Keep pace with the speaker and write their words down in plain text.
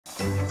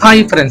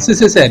Hi friends,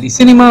 this is Adi.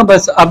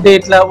 Cinemabuz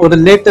update la ஒரு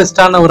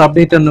லேட்டஸ்டான ஒரு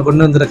update ஒன்னு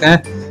கொண்டு வந்திருக்கேன்.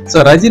 சோ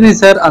ரஜினி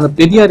சார் அந்த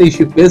பெரியார்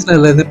இஷ்யூ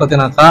பேசினதுல இருந்து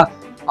பாத்தீங்கன்னாக்கா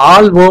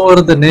ஆல்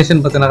ஓவர் தி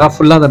நேஷன் பாத்தீங்கன்னாக்கா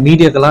ஃபுல்லா அந்த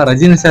மீடியாக்கெல்லாம்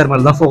ரஜினி சார்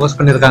மேல தான் ஃபோக்கஸ்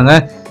பண்ணிருக்காங்க.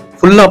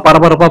 ஃபுல்லா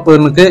பரபரப்பா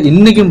போயிருக்கு.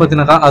 இன்னைக்கும்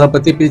பாத்தீங்கன்னா அதை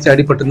பத்தி பேச்சு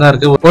அடிபட்டு தான்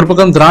இருக்கு. ஒரு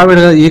பக்கம்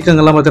திராவிட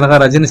இயக்கங்கள்லாம் பாத்தீங்கன்னா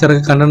ரஜினி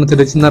சாருக்கு கண்டனம்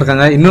தெரிவிச்சுதான்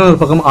இருக்காங்க. இன்னொரு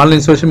பக்கம்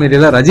ஆன்லைன் சோசியல்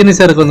மீடியால ரஜினி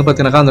சாருக்கு வந்து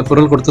பாத்தீங்கன்னா அந்த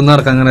குரல் கொடுத்துதான்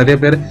இருக்காங்க நிறைய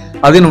பேர்.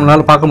 அதையும்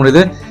நம்மளால பார்க்க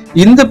முடியுது.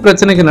 இந்த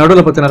பிரச்சனைக்கு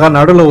நடுவில் பாத்தீங்கன்னா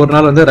நடுவில் ஒரு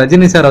நாள் வந்து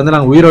ரஜினி சார் வந்து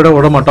நாங்க உயிரோட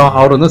விட மாட்டோம்,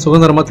 அவர் வந்து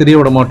சுதந்திரமா தெரிய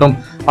விட மாட்டோம்,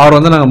 அவர்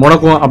வந்து நாங்க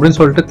முடக்குவோம் அப்படின்னு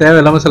சொல்லிட்டு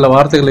தேவையில்லாம சில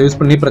வார்த்தைகளை யூஸ்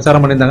பண்ணி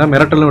பிரச்சாரம் பண்ணியிருந்தாங்க,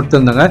 மிரட்டலும்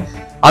எடுத்திருந்தாங்க.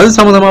 அது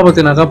சம்பந்தமா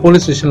பாத்தீங்கன்னா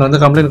போலீஸ் ஸ்டேஷன்ல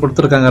வந்து கம்ப்ளைண்ட்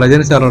கொடுத்திருக்காங்க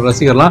ரஜினி சாரோட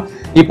ரசிகர்லாம்.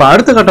 இப்ப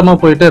அடுத்த கட்டமா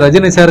போயிட்டு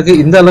ரஜினி சாருக்கு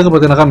இந்த அளவுக்கு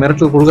பாத்தீங்கன்னா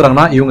மிரட்டல்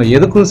கொடுக்குறாங்கன்னா இவங்க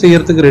எதுக்கும்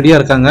செய்யறதுக்கு ரெடியா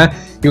இருக்காங்க,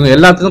 இவங்க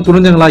எல்லாத்துக்கும்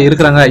துணிஞ்சங்களா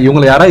இருக்கிறாங்க,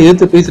 இவங்களை யாராவது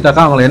எதிர்த்து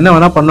பேசிட்டாக்கா அவங்க என்ன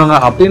வேணா பண்ணுவாங்க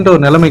அப்படின்ற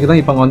ஒரு நிலைமைக்கு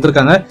தான் இப்ப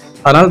வந்திருக்காங்க.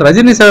 அதனால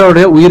ரஜினி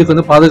சாரோடைய உயிருக்கு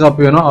வந்து பாதுகாப்பு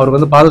வேணும், அவருக்கு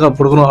வந்து பாதுகாப்பு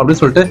கொடுக்கணும்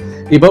அப்படின்னு சொல்லிட்டு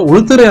இப்ப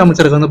உள்துறை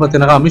அமைச்சருக்கு வந்து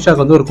பாத்தீங்கன்னா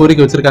அமித்ஷாக்கு வந்து ஒரு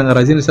கோரிக்கை வச்சிருக்காங்க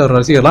ரஜினி சார்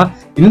ரசிகர்லாம்.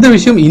 இந்த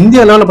விஷயம்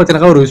இந்திய அளவில்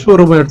பாத்தீங்கன்னா ஒரு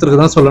விஸ்வரூபம் எடுத்துருக்கு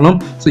தான் சொல்லணும்.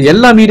 சோ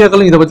எல்லா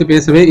மீடியாக்களும் இதை பத்தி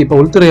பேசவே இப்ப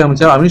உள்துறை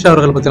அமைச்சர் அமித்ஷா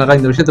அவர்கள் பாத்தீங்கன்னா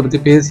இந்த விஷயத்தை பத்தி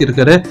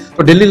பேசியிருக்காரு.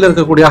 இப்போ டெல்லியில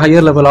இருக்கக்கூடிய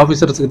ஹையர் லெவல்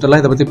ஆபீசர்ஸ் கிட்ட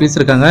எல்லாம் இதை பத்தி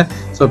பேசியிருக்காங்க.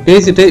 சோ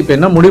பேசிட்டு இப்ப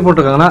என்ன முடிவு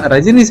போட்டிருக்காங்கன்னா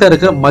ரஜினி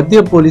சாருக்கு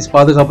மத்திய போலீஸ்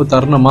பாதுகாப்பு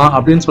தரணுமா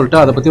அப்படின்னு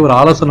சொல்லிட்டு அதை பத்தி ஒரு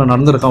ஆலோசனை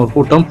நடந்திருக்காங்க ஒரு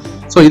கூட்டம்.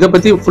 சோ இதை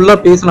பத்தி ஃபுல்லா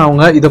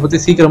பேசினவங்க இதை பத்தி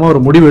சீக்கிரமா ஒரு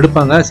முடிவு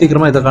எடுப்பாங்க,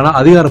 சீக்கிரமா இதற்கான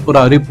அதிகாரப்பூர்வ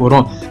அறிவிப்பு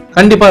வரும்.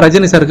 கண்டிப்பா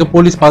ரஜினி சாருக்கு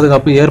போலீஸ்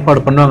பாதுகாப்பு ஏற்பாடு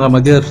பண்ணுவாங்க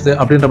மத்திய அரசு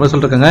அப்படின்ற மாதிரி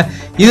சொல்லிருக்காங்க.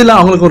 இதுல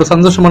அவங்களுக்கு ஒரு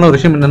சந்தோஷமான ஒரு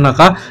விஷயம்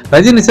என்னன்னாக்கா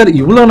ரஜினி சார்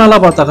இவ்வளவு நாளா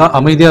பார்த்தாக்கா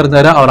அமைதியா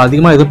இருந்தாரு, அவர்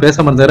அதிகமா எதுவும்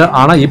பேசாம இருந்தாரு.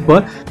 ஆனா இப்போ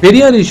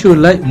பெரியார்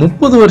இஷ்யூல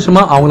 30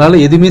 வருஷமா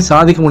அவங்களால எதுவுமே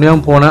சாதிக்க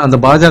முடியாம போன அந்த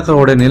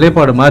பாஜகவோட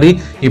நிலைப்பாடு மாதிரி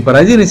இப்ப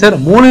ரஜினி சார்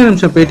 3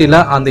 நிமிஷம் பேட்டியில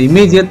அந்த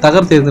இமேஜை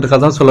தகர்த்து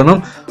இருந்திருக்கதான்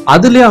சொல்லணும்.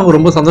 அதுலயே அவங்க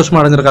ரொம்ப சந்தோஷமா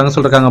அடைஞ்சிருக்காங்க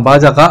சொல்றாங்க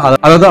பாஜக.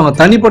 அதாவது அவங்க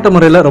தனிப்பட்ட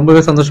முறையில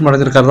ரொம்பவே சந்தோஷமா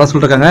அடைஞ்சிருக்காரு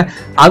சொல்றாங்க.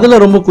 அதுல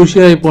ரொம்ப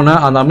குஷியாகி போன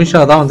அந்த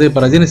அமித்ஷா தான் வந்து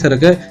இப்ப ரஜினி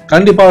சாருக்கு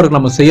கண்டிப்பா அவருக்கு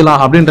நம்ம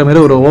செய்யலாம் அப்படின்ற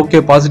மாதிரி ஒரு ஓகே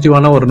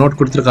பாசிட்டிவான ஒரு நோட்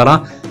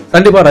கொடுத்திருக்காராம்.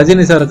 கண்டிப்பா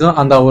ரஜினி சாருக்கு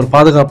அந்த ஒரு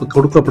பாதுகாப்பு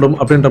கொடுக்கப்படும்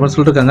அப்படின்ற மாதிரி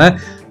சொல்லிருக்காங்க.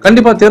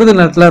 கண்டிப்பா தேர்தல்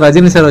நேரத்துல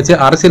ரஜினி சார் வச்சு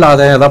அரசியல்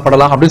ஆதாயம் ஏதாவது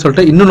படலாம் அப்படின்னு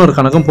சொல்லிட்டு இன்னொரு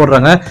கணக்கும்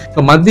போடுறாங்க.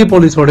 இப்ப மத்திய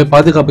போலீஸோட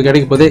பாதுகாப்பு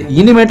கிடைக்கும் போது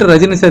இனிமேட்டு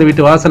ரஜினி சார்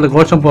வீட்டு வாசல்ல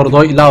கோஷம்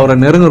போறதோ இல்ல அவரை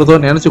நெருங்குறதோ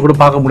நினைச்சு கூட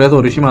பார்க்க முடியாத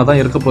ஒரு விஷயமா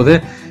தான் இருக்க போது.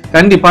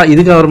 கண்டிப்பா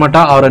இதுக்கு அவர்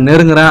மட்டும் அவரை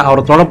நெருங்குறேன்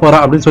அவரை தொட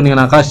போறேன் அப்படின்னு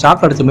சொன்னீங்கன்னாக்கா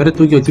ஷாக் அடிச்ச மாதிரி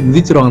தூக்கி வச்சு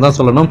மிதிச்சிருவாங்க தான்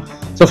சொல்லணும்.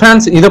 ஸோ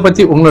ஃபேன்ஸ் இதை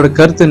பத்தி உங்களோட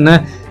கருத்து என்ன?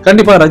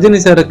 கண்டிப்பா ரஜினி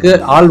சாருக்கு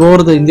ஆல்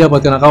ஓவர் த இந்தியா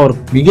பார்த்தீங்கன்னாக்கா ஒரு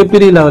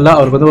மிகப்பெரிய லெவலில்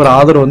அவருக்கு வந்து ஒரு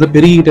ஆதரவு வந்து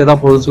பெருகிட்டே தான்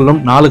போகுது சொல்லும்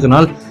நாளுக்கு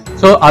நாள்.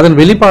 ஸோ அதன்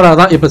வெளிப்பாடாக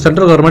தான் இப்போ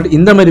சென்ட்ரல் கவர்மெண்ட்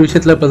இந்த மாதிரி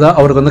விஷயத்துல இப்போதான்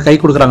அவருக்கு வந்து கை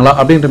கொடுக்குறாங்களா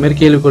அப்படின்ற மாதிரி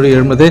கேள்விக்குறி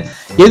எழும்புது.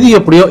 எது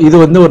எப்படியோ இது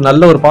வந்து ஒரு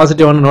நல்ல ஒரு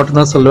பாசிட்டிவான நோட்டு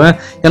தான் சொல்லுவேன்.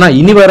 ஏன்னா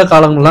இனி வர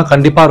காலங்கள்லாம்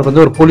கண்டிப்பா அவருக்கு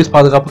வந்து ஒரு போலீஸ்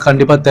பாதுகாப்பு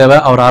கண்டிப்பா தேவை.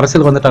 அவர்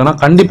அரசியல் வந்துட்டாங்கன்னா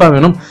கண்டிப்பா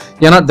வேணும்.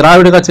 ஏன்னா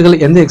திராவிட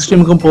கட்சிகள் எந்த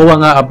எக்ஸ்ட்ரீமுக்கும்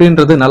போவாங்க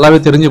அப்படின்றது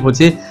நல்லாவே தெரிஞ்சு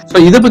போச்சு.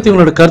 ஸோ இதை பத்தி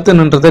உங்களோட கருத்து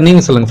என்னன்றதை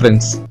நீங்க சொல்லுங்க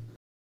ஃப்ரெண்ட்ஸ்.